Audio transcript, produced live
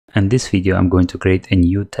In this video, I'm going to create a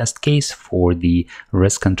new test case for the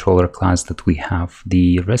REST controller class that we have.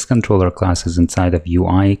 The REST controller class is inside of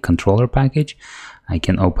UI controller package. I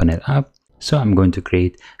can open it up. So I'm going to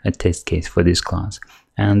create a test case for this class.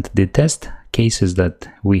 And the test cases that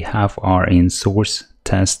we have are in source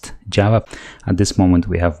test Java. At this moment,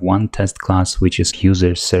 we have one test class, which is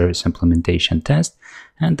user service implementation test.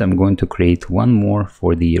 And I'm going to create one more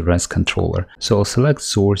for the REST controller. So I'll select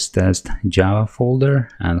source test Java folder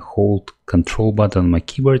and hold control button on my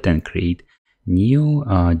keyboard and create new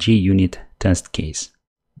JUnit test case.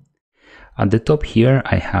 At the top here,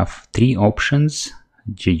 I have three options: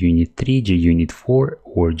 JUnit 3, JUnit 4,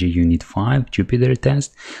 or JUnit 5 Jupyter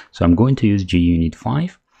test. So I'm going to use JUnit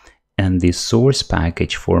 5. And the source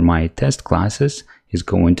package for my test classes is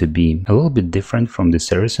going to be a little bit different from the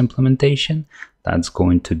service implementation. That's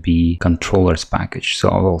going to be controllers package. So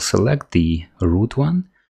I will select the root one,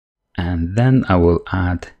 and then I will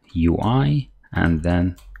add UI and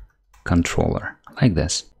then controller, like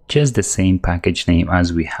this. Just the same package name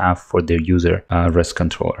as we have for the user REST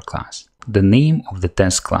controller class. The name of the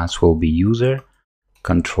test class will be user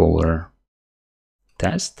controller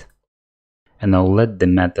test. And I'll let the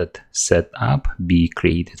method set up be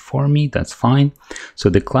created for me. That's fine. So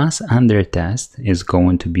the class under test is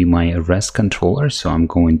going to be my REST controller. So I'm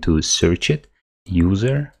going to search it,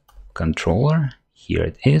 user controller. Here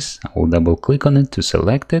it is. I will double click on it to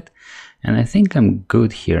select it. And I think I'm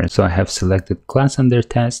good here. So I have selected class under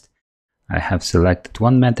test. I have selected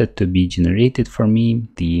one method to be generated for me,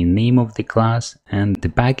 the name of the class, and the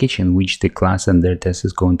package in which the class under test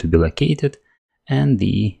is going to be located, and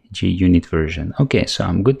the JUnit version. Okay, so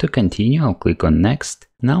I'm good to continue. I'll click on next.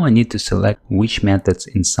 Now I need to select which methods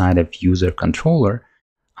inside of user controller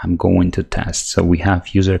I'm going to test. So we have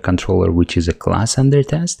user controller, which is a class under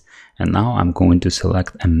test. And now I'm going to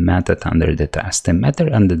select a method under the test. The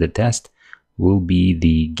method under the test will be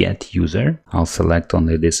the get user. I'll select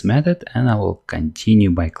only this method and I will continue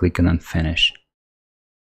by clicking on finish.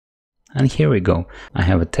 And here we go. I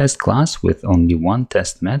have a test class with only one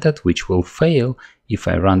test method, which will fail if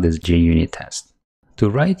I run this JUnit test. To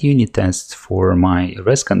write unit tests for my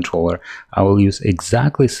REST controller, I will use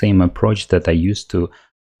exactly the same approach that I used to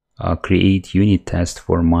create unit tests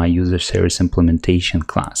for my user service implementation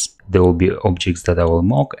class. There will be objects that I will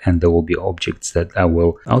mock, and there will be objects that I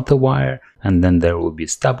will auto-wire, and then there will be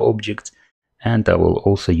stub objects, and I will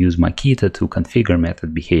also use Makita to configure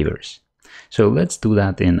method behaviors. So let's do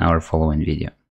that in our following video.